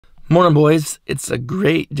Morning, boys. It's a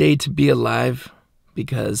great day to be alive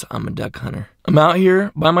because I'm a duck hunter. I'm out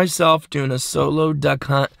here by myself doing a solo duck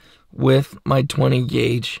hunt with my 20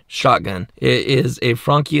 gauge shotgun. It is a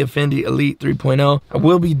Franchi Effendi Elite 3.0. I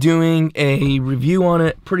will be doing a review on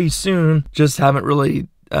it pretty soon. Just haven't really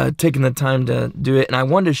taken the time to do it, and I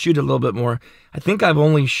wanted to shoot a little bit more. I think I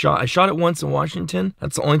shot it once in Washington.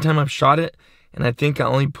 That's the only time I've shot it. And I think I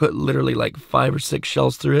only put literally like 5 or 6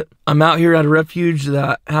 shells through it. I'm out here at a refuge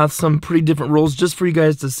that has some pretty different rules, just for you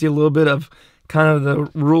guys to see a little bit of kind of the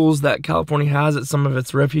rules that California has at some of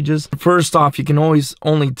its refuges. First off, you can always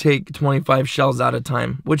only take 25 shells at a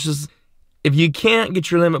time, which is, if you can't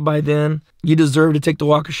get your limit by then, you deserve to take the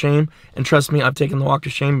walk of shame. And trust me, I've taken the walk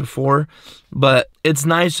of shame before, but it's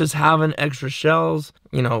nice just having extra shells,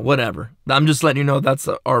 you know, whatever. I'm just letting you know that's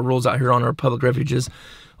our rules out here on our public refuges.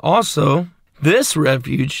 Also, this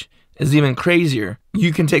refuge is even crazier.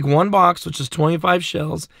 You can take one box, which is 25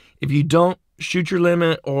 shells. If you don't shoot your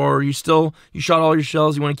limit, or you shot all your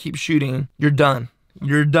shells, you want to keep shooting, you're done.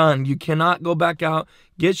 You're done. You cannot go back out,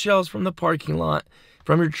 get shells from the parking lot,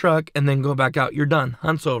 from your truck, and then go back out. You're done.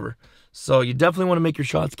 Hunt's over. So you definitely want to make your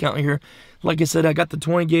shots count here. Like I said, I got the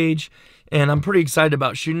 20 gauge, and I'm pretty excited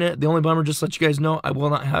about shooting it. The only bummer, just to let you guys know, I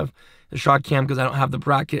will not have the shot cam because I don't have the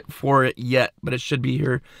bracket for it yet, but it should be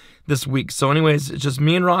here this week. So anyways, it's just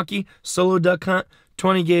me and Rocky, solo duck hunt,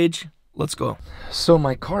 20 gauge. Let's go. So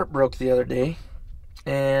my cart broke the other day,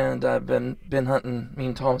 and I've been hunting. Me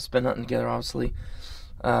and Thomas been hunting together, obviously,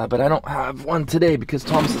 but I don't have one today because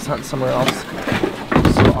Thomas is hunting somewhere else.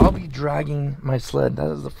 So I'll be dragging my sled.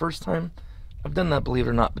 That is the first time I've done that, believe it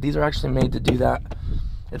or not, but these are actually made to do that.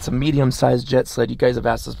 It's a medium-sized jet sled. You guys have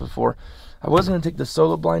asked this before. I was going to take the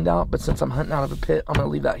solo blind out, but since I'm hunting out of a pit, I'm going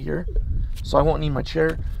to leave that here. So I won't need my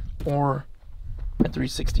chair or my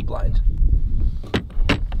 360 blind.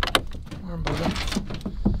 Morning, brother.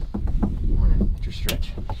 Morning. Get your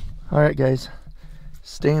stretch. All right, guys.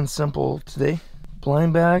 Staying simple today.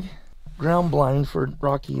 Blind bag, ground blind for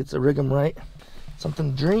Rocky. It's a rig 'em right.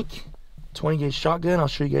 Something to drink. 20 gauge shotgun. I'll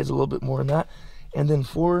show you guys a little bit more on that. And then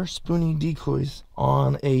 4 spoony decoys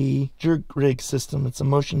on a jerk rig system. It's a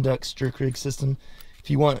Motion Ducks jerk rig system. If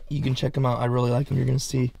you want, you can check them out. I really like them. You're going to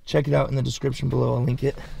see. Check it out in the description below. I'll link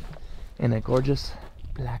it. And a gorgeous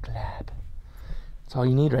black lab. That's all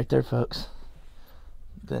you need right there, folks.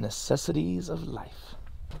 The necessities of life.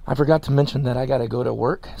 I forgot to mention that I got to go to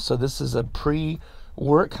work. So this is a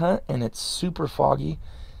pre-work hunt, and it's super foggy.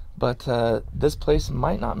 But this place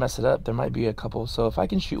might not mess it up. There might be a couple. So if I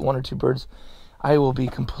can shoot 1 or 2 birds, I will be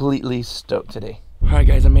completely stoked today. All right,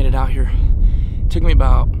 guys, I made it out here. It took me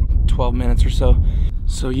about 12 minutes or so.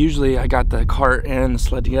 So usually I got the cart and the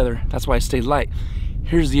sled together. That's why I stayed light.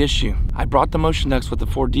 Here's the issue. I brought the Motion Ducks with the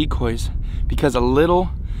 4 decoys because a little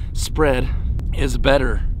spread is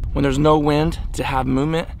better when there's no wind to have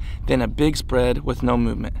movement than a big spread with no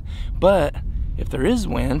movement. But if there is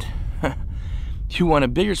wind, you want a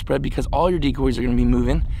bigger spread because all your decoys are going to be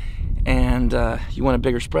moving, and you want a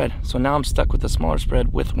bigger spread. So now I'm stuck with a smaller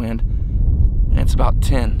spread with wind, and it's about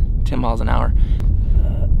 10 miles an hour.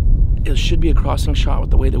 It should be a crossing shot with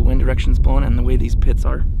the way the wind direction's blowing and the way these pits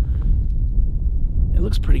are. It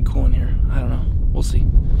looks pretty cool in here. I don't know. We'll see.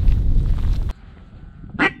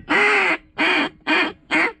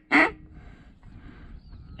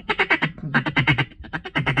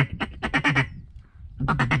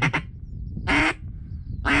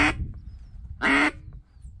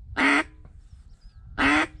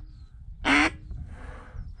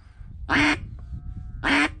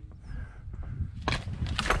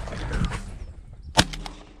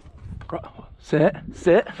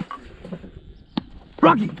 Sit.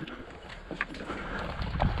 Rocky.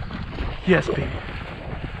 Yes, baby.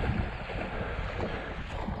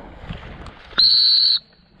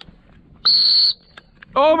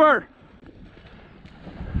 Over.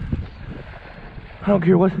 I don't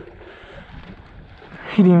care what.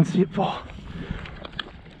 He didn't even see it fall.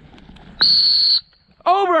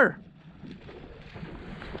 Over.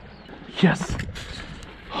 Yes.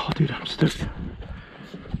 Oh, dude, I'm stoked.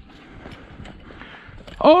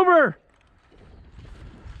 Over.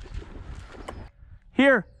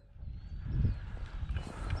 Here.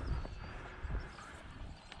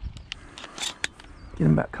 Get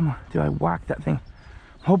him back. Come on. Dude, I whacked that thing.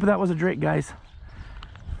 I'm hoping that was a drake, guys.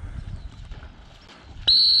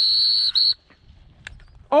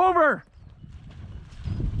 Over.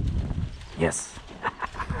 Yes.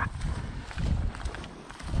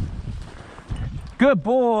 Good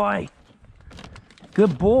boy.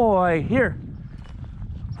 Good boy. Here.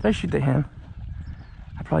 Did I shoot the hen?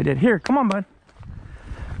 I probably did. Here, come on, bud.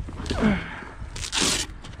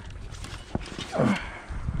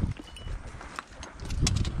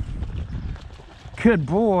 Good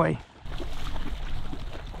boy.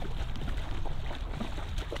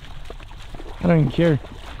 I don't even care.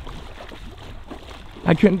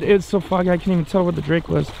 I couldn't, it's so foggy I couldn't even tell what the drake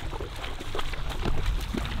was.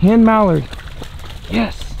 Hand mallard.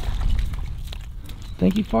 Yes.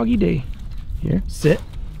 Thank you, foggy day. Here, sit.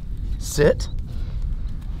 Sit.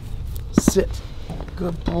 Sit.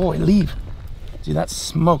 Good boy, leave. Dude, that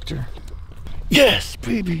smoked her. Yes,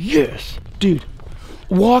 baby, yes. Dude,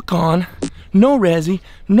 walk on, no resi,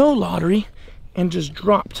 no lottery, and just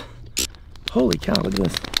dropped. Holy cow, look at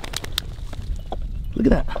this. Look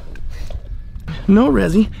at that. No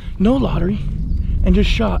resi, no lottery, and just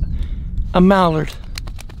shot a mallard.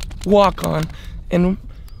 Walk on, and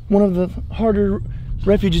one of the harder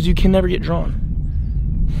refuges you can never get drawn.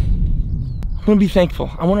 I'm gonna be thankful.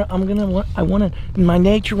 I wanna, my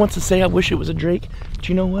nature wants to say I wish it was a drake, but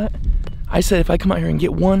you know what? I said if I come out here and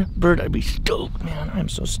get one bird, I'd be stoked, man. I'm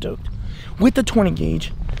so stoked. With the 20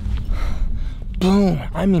 gauge, boom,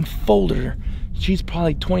 I mean folded her. She's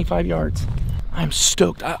probably 25 yards. I'm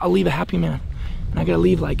stoked. I'll leave a happy man. And I gotta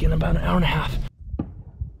leave like in about an hour and a half.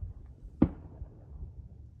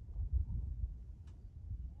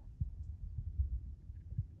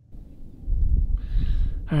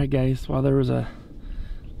 All right, guys, while there was a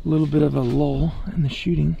little bit of a lull in the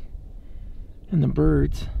shooting and the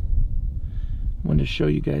birds, I wanted to show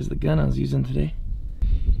you guys the gun I was using today.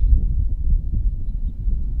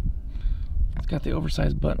 It's got the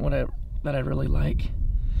oversized button that I really like,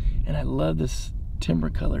 and I love this timber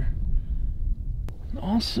color. And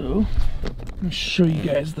also, I'm gonna show you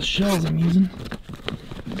guys the shells I'm using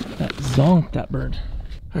that zonked that bird.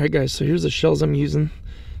 All right, guys, so here's the shells I'm using.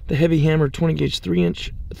 The Heavy Hammer 20 gauge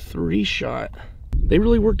 3-inch 3-shot. They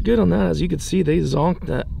really worked good on that. As you can see, they zonked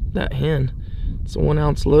that hen. It's a 1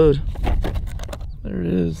 ounce load. There it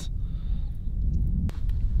is.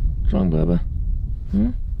 Strong, Bubba.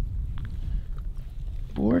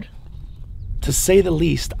 Bored? To say the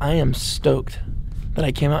least, I am stoked that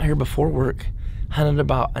I came out here before work, hunted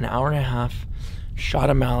about an hour and a half, shot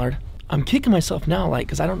a mallard. I'm kicking myself now, like,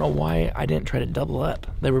 because I don't know why I didn't try to double up.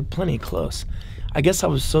 They were plenty close. I guess I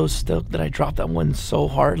was so stoked that I dropped that one so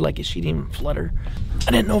hard, like she didn't even flutter.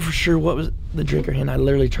 I didn't know for sure what was the drake or hen. I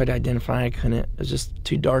literally tried to identify. I couldn't. It was just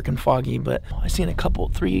too dark and foggy. But I seen a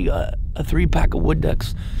 3-pack of wood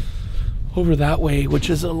ducks over that way, which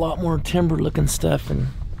is a lot more timber looking stuff, and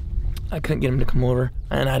I couldn't get them to come over.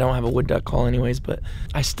 And I don't have a wood duck call anyways, but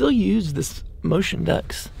I still use this motion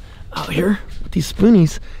ducks out here with these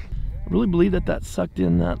spoonies. I really believe that sucked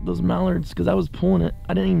in those mallards, because I was pulling it.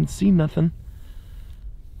 I didn't even see nothing.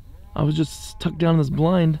 I was just tucked down in this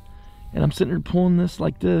blind, and I'm sitting here pulling this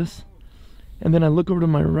like this, and then I look over to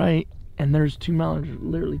my right, and there's 2 mallards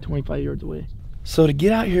literally 25 yards away. So to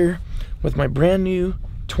get out here with my brand new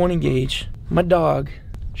 20 gauge, my dog,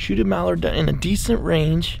 shoot a mallard in a decent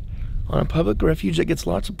range on a public refuge that gets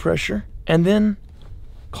lots of pressure, and then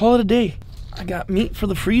call it a day. I got meat for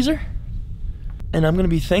the freezer, and I'm gonna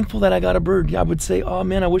be thankful that I got a bird. I would say, oh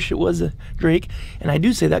man, I wish it was a drake, and I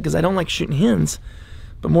do say that because I don't like shooting hens,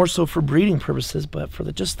 but more so for breeding purposes. But for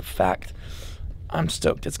just the fact, I'm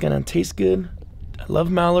stoked. It's gonna taste good. I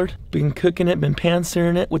love mallard. Been cooking it, been pan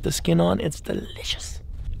searing it with the skin on. It's delicious.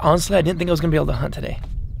 Honestly, I didn't think I was gonna be able to hunt today.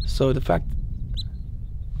 So the fact,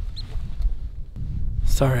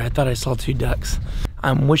 sorry, I thought I saw 2 ducks.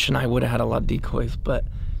 I'm wishing I would have had a lot of decoys, but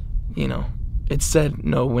you know, it said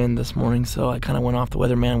no wind this morning, so I kind of went off the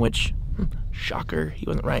weatherman, which, shocker, he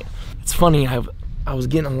wasn't right. It's funny, I was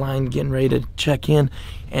getting in line, getting ready to check in,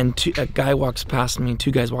 and a guy walks past me,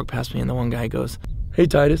 2 guys walk past me, and the one guy goes, "Hey,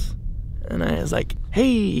 Titus." And I was like,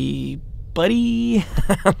 "Hey, buddy."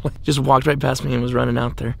 Just walked right past me and was running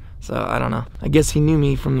out there. So I don't know. I guess he knew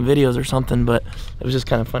me from the videos or something, but it was just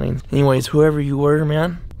kind of funny. Anyways, whoever you were,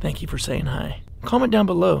 man, thank you for saying hi. Comment down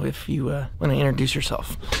below if you want to introduce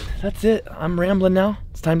yourself. That's it. I'm rambling now.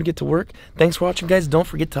 It's time to get to work. Thanks for watching, guys. Don't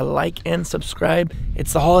forget to like and subscribe.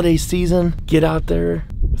 It's the holiday season. Get out there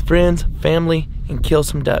with friends, family, and kill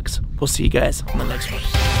some ducks. We'll see you guys on the next one.